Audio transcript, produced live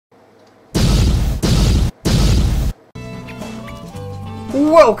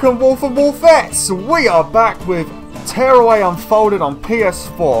Welcome Wolf and Wolfettes! We are back with Tearaway Unfolded on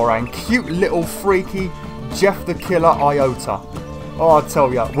PS4 and cute little freaky Jeff the Killer Iota. Oh, I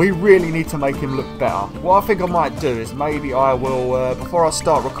tell ya, we really need to make him look better. What I think I might do is maybe I will, before I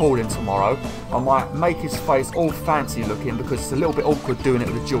start recording tomorrow, I might make his face all fancy looking because it's a little bit awkward doing it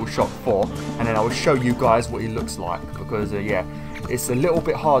with a DualShock 4, and then I will show you guys what he looks like because, yeah, it's a little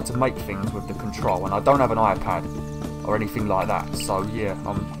bit hard to make things with the control and I don't have an iPad or anything like that, so yeah,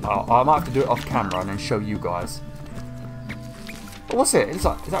 I might have to do it off camera and then show you guys. But what's it? Is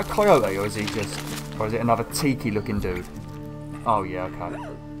that a coyote or is he just, or is it another tiki looking dude? Oh yeah, okay.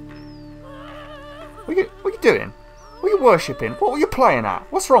 What are you doing? What are you worshipping? What were you playing at?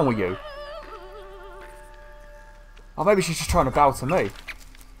 What's wrong with you? Oh, maybe she's just trying to bow to me.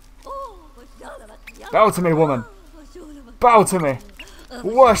 Bow to me, woman. Bow to me.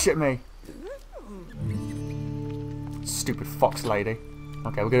 Worship me. Stupid fox lady.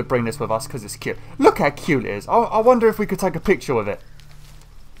 Okay, we're going to bring this with us because it's cute. Look how cute it is. I wonder if we could take a picture with it.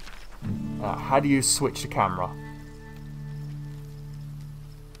 How do you switch the camera?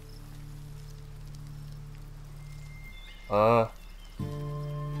 How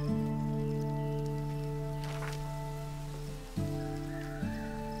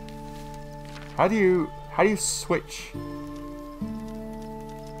do you switch?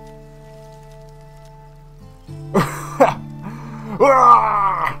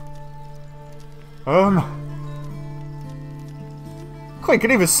 I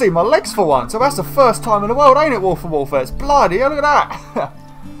can even see my legs for once. So that's the first time in the world, ain't it, Wolf and Wolfettes? Bloody hell, look at that!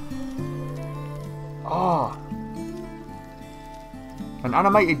 Ah. An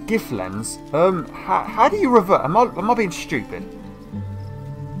animated GIF lens. How do you revert? Am I being stupid?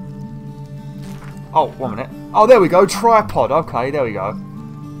 Oh, 1 minute. Oh, there we go. Tripod. Okay, there we go.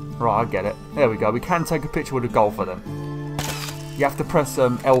 Right, I get it. There we go. We can take a picture with a golfer then. You have to press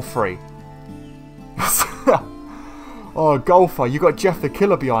L3. Oh, golfer. You got Jeff the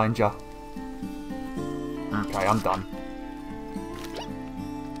Killer behind you. Okay, I'm done.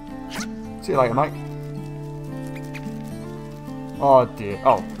 See you later, mate. Oh dear.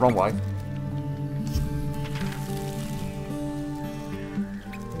 Oh, wrong way.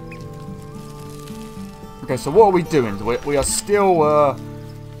 Okay, so what are we doing? We are still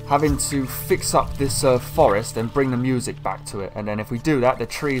having to fix up this forest and bring the music back to it. And then if we do that, the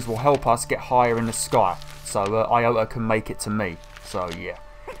trees will help us get higher in the sky. So Iota can make it to me. So yeah,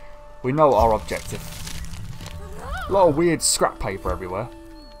 we know our objective. A lot of weird scrap paper everywhere.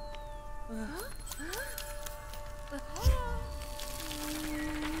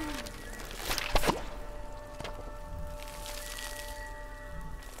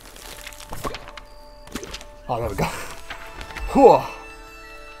 Oh, there we go. Whew.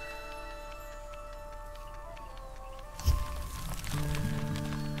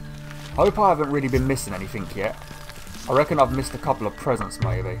 I hope I haven't really been missing anything yet. I reckon I've missed a couple of presents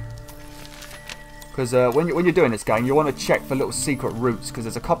maybe. Because when you're doing this game, you want to check for little secret routes, because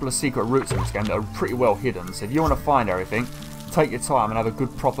there's a couple of secret routes in this game that are pretty well hidden. So if you want to find everything, take your time and have a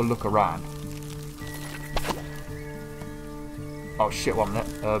good proper look around. Oh shit, 1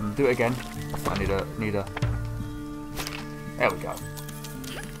 minute. Do it again. I need a... There we go.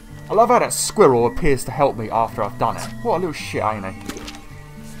 I love how that squirrel appears to help me after I've done it. What a little shit, ain't he?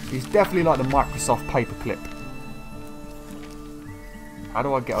 He's definitely like the Microsoft paperclip. How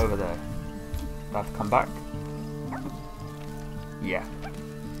do I get over there? Do I have to come back? Yeah.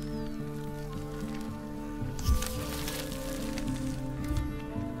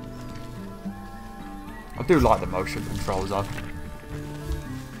 I do like the motion controls though.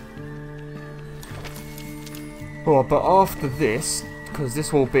 Oh, but after this, because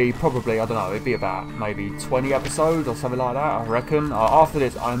this will be probably, I don't know, it'd be about maybe 20 episodes or something like that, I reckon. After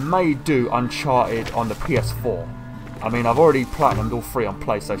this, I may do Uncharted on the PS4. I mean, I've already platinumed all 3 on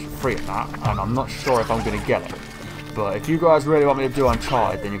PlayStation 3 and that, and I'm not sure if I'm going to get it. But if you guys really want me to do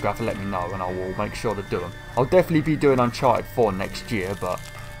Uncharted, then you're going to have to let me know, and I will make sure to do them. I'll definitely be doing Uncharted 4 next year, but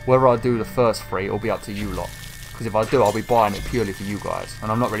whether I do the first 3, it'll be up to you lot. Because if I do, I'll be buying it purely for you guys,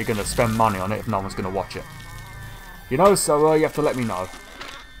 and I'm not really going to spend money on it if no one's going to watch it. You know, so you have to let me know.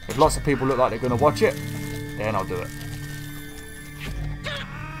 If lots of people look like they're going to watch it, then I'll do it.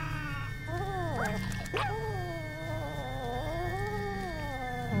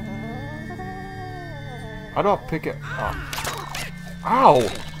 How do I pick it up? Ow!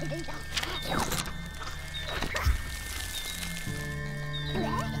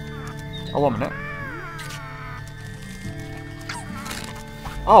 Oh, 1 minute.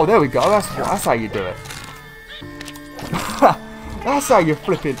 Oh, there we go. That's how you do it. That's how you're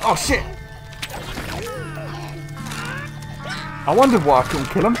flipping. Oh shit! I wondered why I couldn't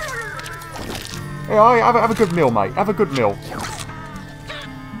kill him. Yeah, have a good meal, mate. Have a good meal.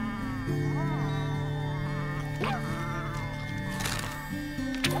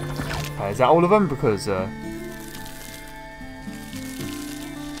 Is that all of them? Because, oh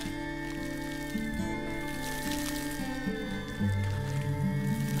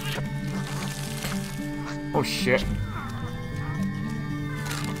shit.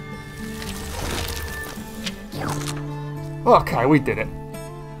 Okay, we did it.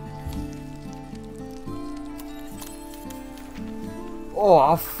 Oh,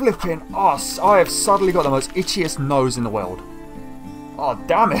 I'm flipping us. I have suddenly got the most itchiest nose in the world. Oh,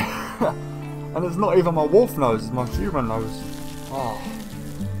 damn it. And it's not even my wolf nose, it's my human nose. Oh.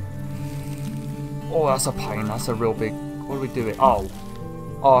 Oh, that's a pain. That's a real big... What do we do it? Oh.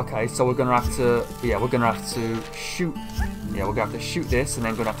 Oh, okay. So we're going to have to... Yeah, we're going to have to shoot... Yeah, we're going to have to shoot this and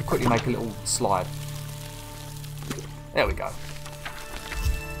then going to have to quickly make a little slide. There we go.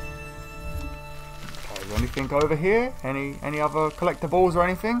 Okay, is there anything over here? Any other collectibles or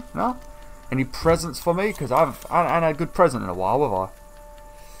anything? No? Any presents for me? Because I haven't had a good present in a while, have I?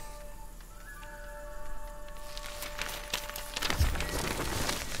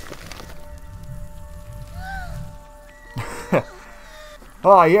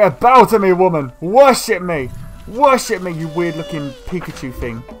 Oh yeah, bow to me, woman! Worship me! Worship me, you weird looking Pikachu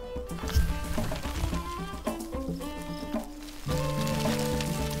thing.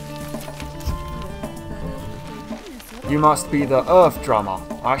 You must be the Earth Drummer.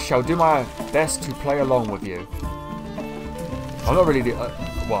 I shall do my best to play along with you. I'm not really the...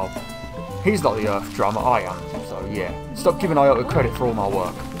 well, he's not the Earth Drummer, I am. So yeah, stop giving Iota credit for all my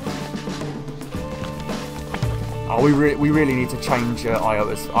work. Oh, we really need to change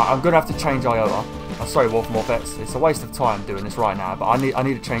Iotas. I'm going to have to change Iota. I'm sorry, wolfettes. It's a waste of time doing this right now, but I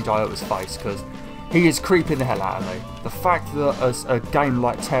need to change Iota's face because he is creeping the hell out of me. The fact that a game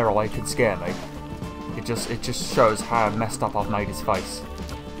like Tearaway could scare me, it just shows how messed up I've made his face.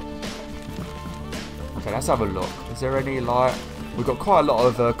 Okay, let's have a look. Is there any like... We've got quite a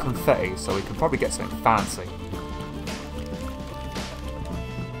lot of confetti, so we can probably get something fancy.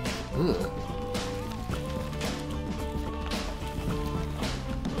 Ugh.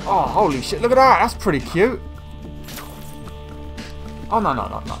 Oh, holy shit, look at that, that's pretty cute. Oh, no,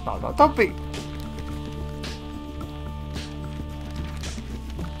 don't be...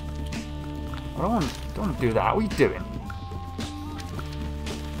 I don't want to do that, what are you doing?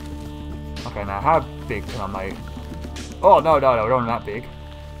 Okay, now, how big can I make? Oh, no, we don't want that big.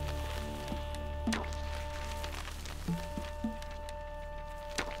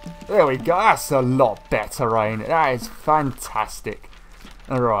 There we go, that's a lot better, ain't it? That is fantastic.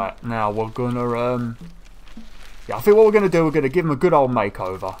 Alright, now we're gonna, yeah, I think what we're gonna do, we're gonna give him a good old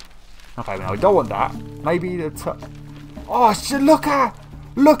makeover. Okay, now we don't want that. Maybe the oh shit, look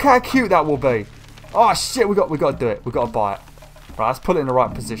how cute that will be. Oh shit, we got to do it. We got to buy it. Right, let's put it in the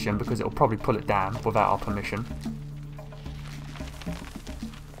right position because it'll probably pull it down without our permission.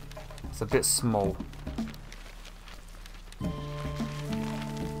 It's a bit small.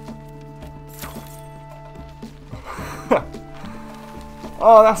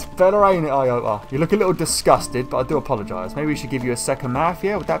 Oh, that's better, ain't it, Iota? You look a little disgusted, but I do apologise. Maybe we should give you a second mouth,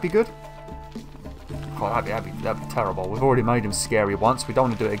 yeah? Would that be good? Oh, that'd be terrible. We've already made him scary once. We don't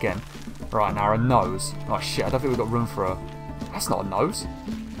want to do it again. Right, now a nose. Oh, shit, I don't think we've got room for a... That's not a nose.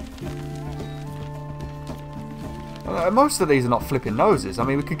 Most of these are not flipping noses. I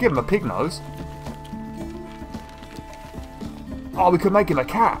mean, we could give him a pig nose. Oh, we could make him a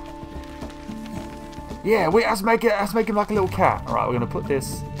cat. Yeah, let's make him like a little cat. Alright, we're going to put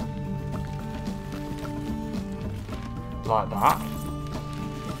this like that.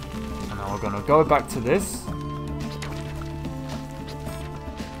 And now we're going to go back to this.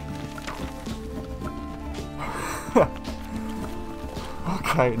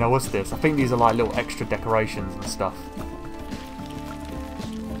 Okay, now what's this? I think these are like little extra decorations and stuff.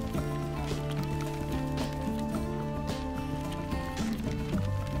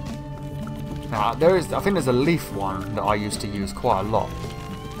 Now, I think there's a leaf one that I used to use quite a lot.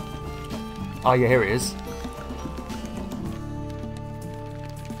 Oh yeah, here it is.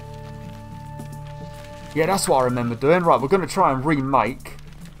 Yeah, that's what I remember doing. Right, we're going to try and remake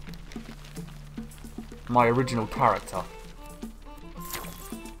my original character.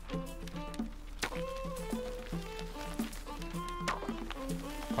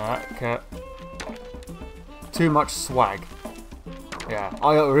 Alright, okay. Too much swag. Yeah,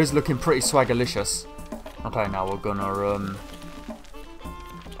 Iota is looking pretty swagalicious. Okay, now we're gonna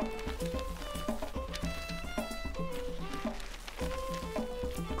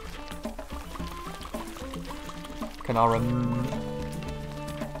Can I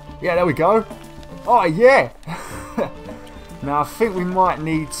Yeah, there we go. Oh, yeah! Now, I think we might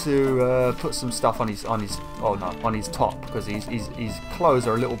need to put some stuff on his top, because his clothes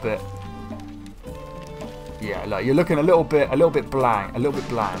are a little bit... Yeah, look, you're looking a little bit bland.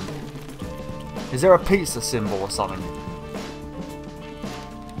 Is there a pizza symbol or something?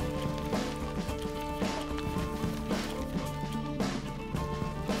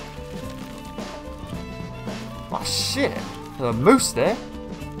 Oh shit! There's a moose there.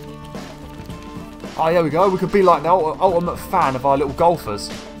 Oh, there we go. We could be like the ultimate fan of our little golfers.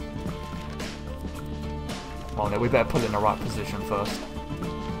 Oh no, we better put it in the right position first.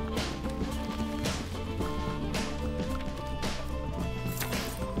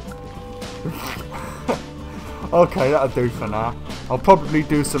 Okay, that'll do for now. I'll probably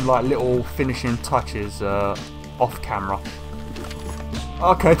do some like little finishing touches off camera.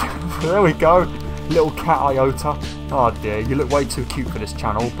 Okay, there we go. Little cat Iota. Oh dear, you look way too cute for this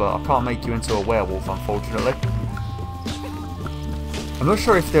channel, but I can't make you into a werewolf, unfortunately. I'm not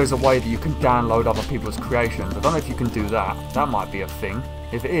sure if there's a way that you can download other people's creations. I don't know if you can do that. That might be a thing.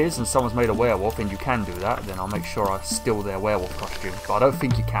 If it is, and someone's made a werewolf and you can do that, then I'll make sure I steal their werewolf costume. But I don't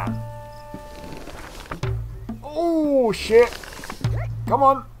think you can. Oh shit! Come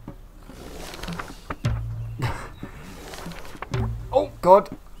on! Oh god!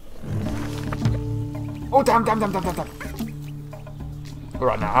 Oh damn! Alright,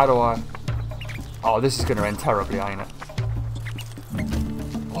 now how do I... Oh, this is going to end terribly, ain't it?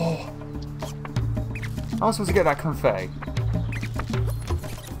 Oh! How am I supposed to get that confetti?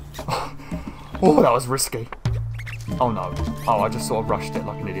 Oh, that was risky. Oh no. Oh, I just sort of rushed it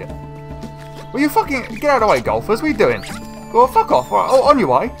like an idiot. Well, you fucking... Get out of the way, golfers. What are you doing? Well, fuck off. Right. Oh, on your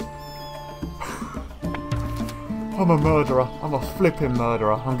way. I'm a murderer. I'm a flipping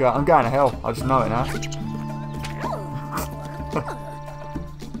murderer. I'm going to hell. I just know it now.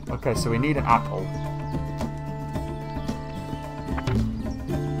 Okay, so we need an apple.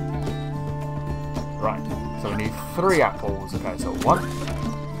 Right. So we need 3 apples. Okay, so 1.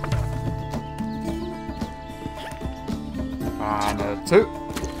 And 2.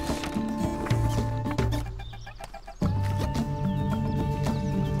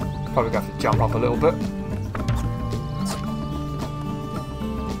 Probably going to have to jump up a little bit.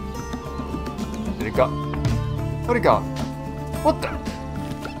 Did it go? Where'd it go? What the?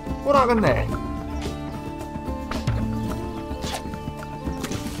 What happened there?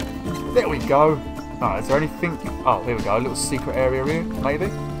 There we go. Oh, is there anything? Oh, here we go. A little secret area here, maybe.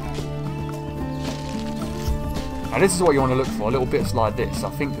 Now this is what you want to look for. Little bits like this. I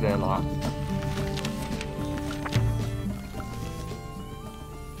think they're like...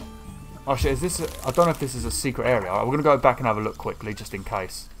 Oh shit, is this a, I don't know if this is a secret area. We're going to go back and have a look quickly, just in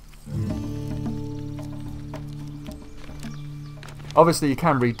case. Obviously you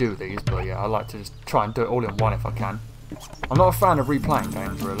can redo these, but yeah, I like to just try and do it all in one if I can. I'm not a fan of replaying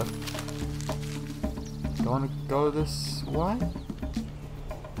games, really. Do I want to go this way?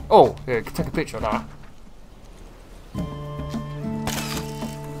 Oh, yeah, take a picture of that.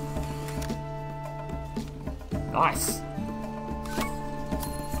 Nice!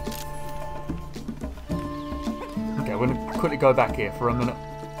 Okay, we're going to quickly go back here for a minute.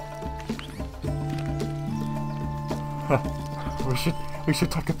 we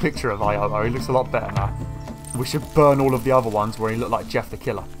should take a picture of Iota. He looks a lot better now. We should burn all of the other ones where he looked like Jeff the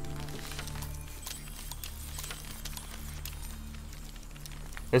Killer.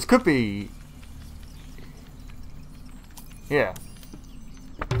 This could be... Yeah.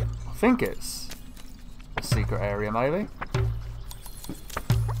 I think it's a secret area, maybe.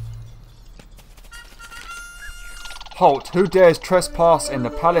 Halt! Who dares trespass in the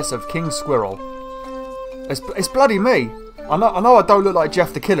palace of King Squirrel? It's bloody me! I know I don't look like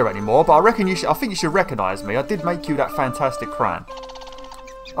Jeff the Killer anymore, but I reckon you should. I think you should recognise me. I did make you that fantastic crown.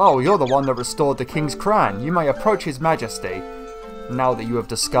 Oh, you're the one that restored the king's crown. You may approach his majesty, now that you have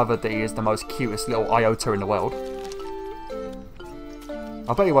discovered that he is the most cutest little Iota in the world.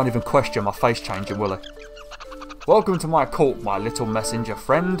 I bet he won't even question my face changing, will he? Welcome to my court, my little messenger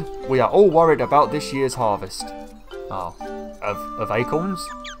friend. We are all worried about this year's harvest. Oh, of acorns?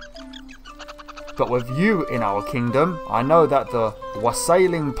 But with you in our kingdom, I know that the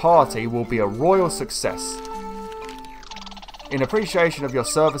wassailing party will be a royal success. In appreciation of your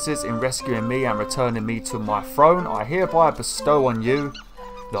services in rescuing me and returning me to my throne, I hereby bestow on you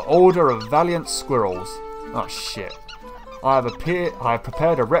the Order of Valiant Squirrels. Oh shit. I have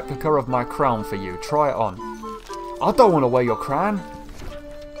prepared a replica of my crown for you. Try it on. I don't want to wear your crown.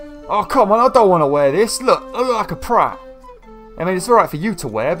 Oh come on, I don't want to wear this. Look, I look like a prat. I mean, it's alright for you to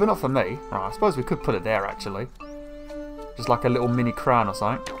wear, but not for me. Oh, I suppose we could put it there, actually. Just like a little mini crown or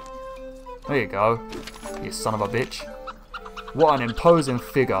something. There you go. You son of a bitch. What an imposing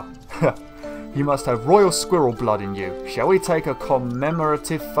figure. You must have royal squirrel blood in you. Shall we take a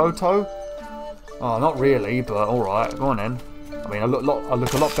commemorative photo? Oh, not really, but alright. Go on then. I mean, I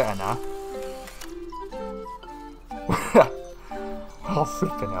look a lot better now. Oh,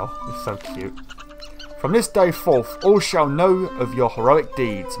 flipping hell. It's so cute. From this day forth, all shall know of your heroic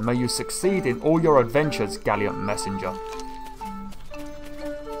deeds. May you succeed in all your adventures, gallant messenger.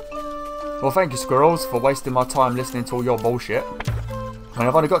 Well, thank you, squirrels, for wasting my time listening to all your bullshit. I mean,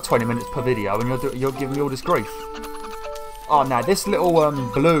 I've only got 20 minutes per video, and you're giving me all this grief. Oh, now this little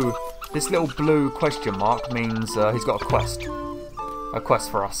blue question mark means he's got a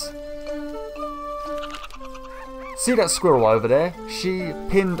quest for us. See that squirrel over there? She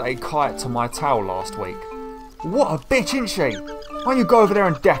pinned a kite to my towel last week. What a bitch, isn't she? Why don't you go over there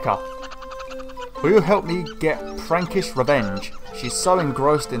and deck her? Will you help me get prankish revenge? She's so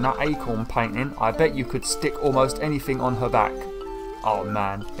engrossed in that acorn painting, I bet you could stick almost anything on her back. Oh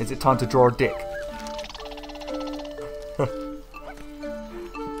man, is it time to draw a dick?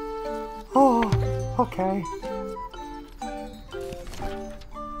 Oh, okay.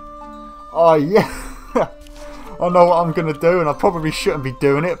 Oh yeah. I know what I'm going to do, and I probably shouldn't be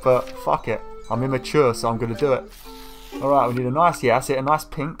doing it, but fuck it. I'm immature, so I'm going to do it. Alright, we need a nice, yeah, that's it, a nice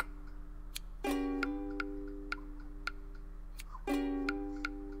pink.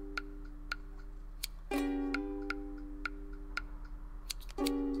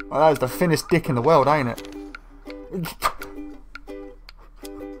 Oh, that is the thinnest dick in the world, ain't it?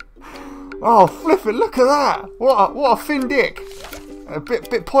 Oh, flip it, look at that! What a thin dick! A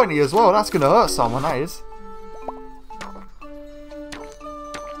bit pointy as well, that's going to hurt someone, that is.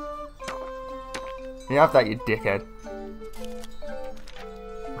 You have that, you dickhead.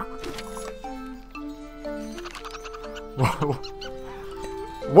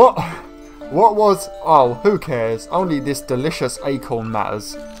 What was... Oh, who cares? Only this delicious acorn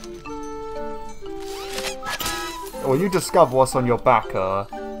matters. Well, you discover what's on your back,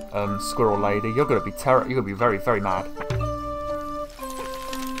 squirrel lady. You're gonna be you're gonna be very, very mad.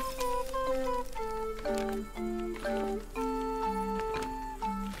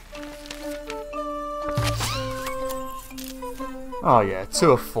 Oh yeah,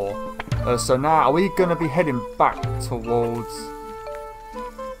 2 of 4. So now, are we going to be heading back towards...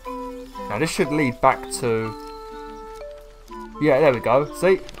 Now this should lead back to... Yeah, there we go,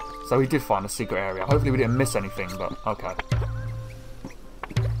 see? So we did find a secret area. Hopefully we didn't miss anything, but okay.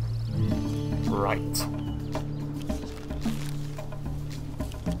 Right.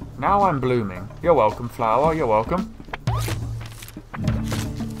 Now I'm blooming. You're welcome, flower, you're welcome.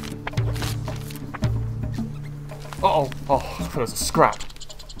 Uh-oh, oh, I thought it was a scrap.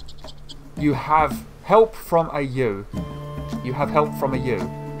 You have help from a you. You have help from a you.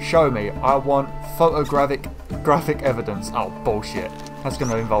 Show me. I want photographic evidence. Oh, bullshit. That's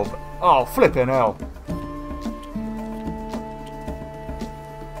going to involve... Oh, flipping hell.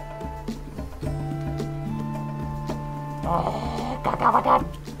 Oh, God.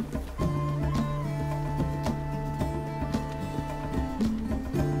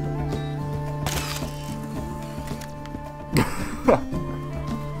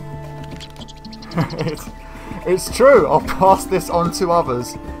 It's true. I'll pass this on to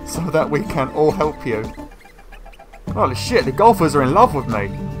others so that we can all help you. Holy shit, the golfers are in love with me.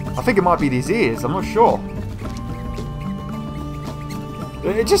 I think it might be these ears, I'm not sure.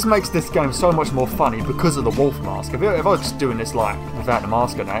 It just makes this game so much more funny because of the wolf mask. If I was just doing this like without the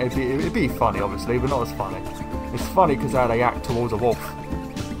mask on it, it'd be funny obviously, but not as funny. It's funny because how they act towards a wolf.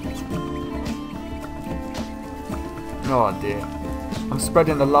 Oh dear. I'm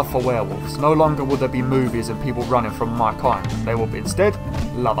spreading the love for werewolves. No longer will there be movies and people running from my kind. They will instead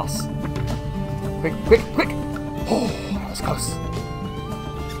love us. Quick, quick, quick! Oh, that was close.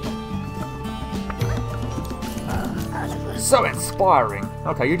 So inspiring.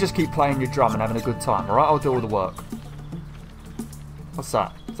 Okay, you just keep playing your drum and having a good time, alright? I'll do all the work. What's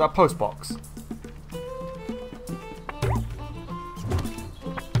that? Is that a post box?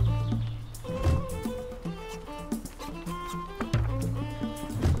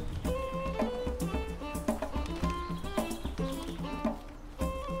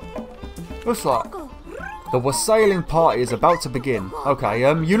 Looks like the wassailing party is about to begin. Okay,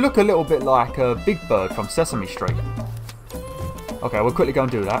 you look a little bit like Big Bird from Sesame Street. Okay, we'll quickly go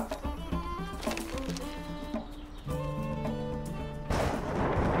and do that.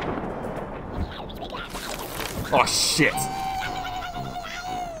 Oh shit!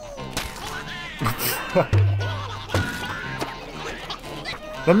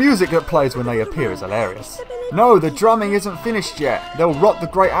 The music that plays when they appear is hilarious. No, the drumming isn't finished yet. They'll rot the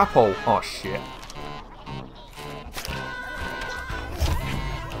great apple. Oh shit.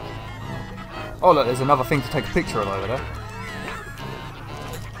 Oh look, there's another thing to take a picture of over there.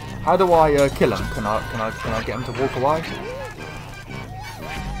 How do I kill him? Can I get him to walk away?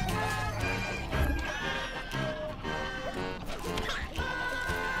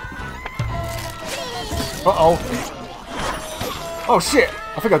 Uh-oh. Oh shit!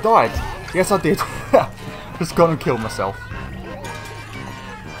 I think I died. Yes, I did. Just gone and killed myself.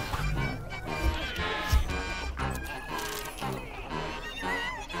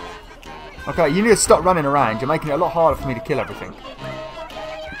 Okay, you need to stop running around. You're making it a lot harder for me to kill everything.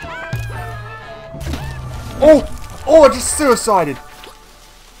 Oh! Oh, I just suicided!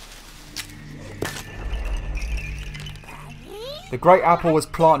 The great apple was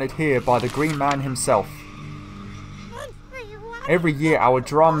planted here by the green man himself. Every year our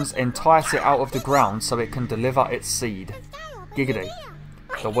drums entice it out of the ground so it can deliver its seed. Giggity.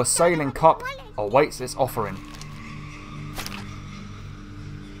 The wassailing cup awaits its offering.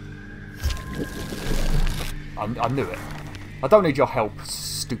 I knew it. I don't need your help,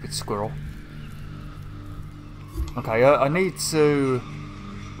 stupid squirrel. Okay, I need to...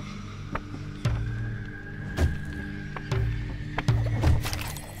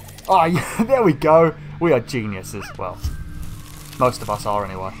 Oh, yeah, there we go. We are geniuses. Well, most of us are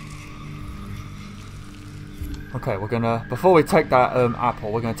anyway. Okay, we're gonna... Before we take that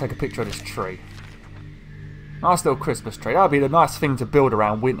apple, we're gonna take a picture of this tree. Nice little Christmas tree. That'd be the nice thing to build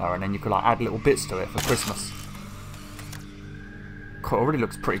around winter, and then you could like add little bits to it for Christmas. Cool, it already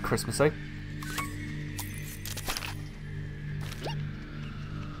looks pretty Christmassy.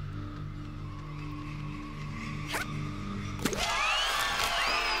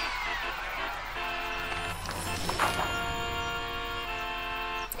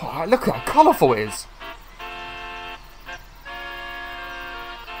 Oh, look at how colourful it is.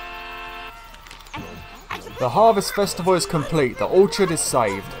 The harvest festival is complete. The orchard is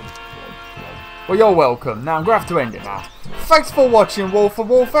saved. Well, you're welcome. Now I'm going to have to end it now. Thanks for watching, Wolf and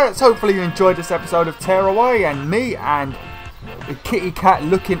Wolfettes. Hopefully you enjoyed this episode of Tearaway, and me and the kitty cat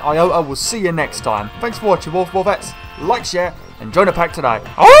looking Iota will see you next time. Thanks for watching, Wolf and Wolfettes. Like, share, and join the pack today.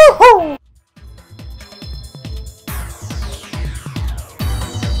 Oh!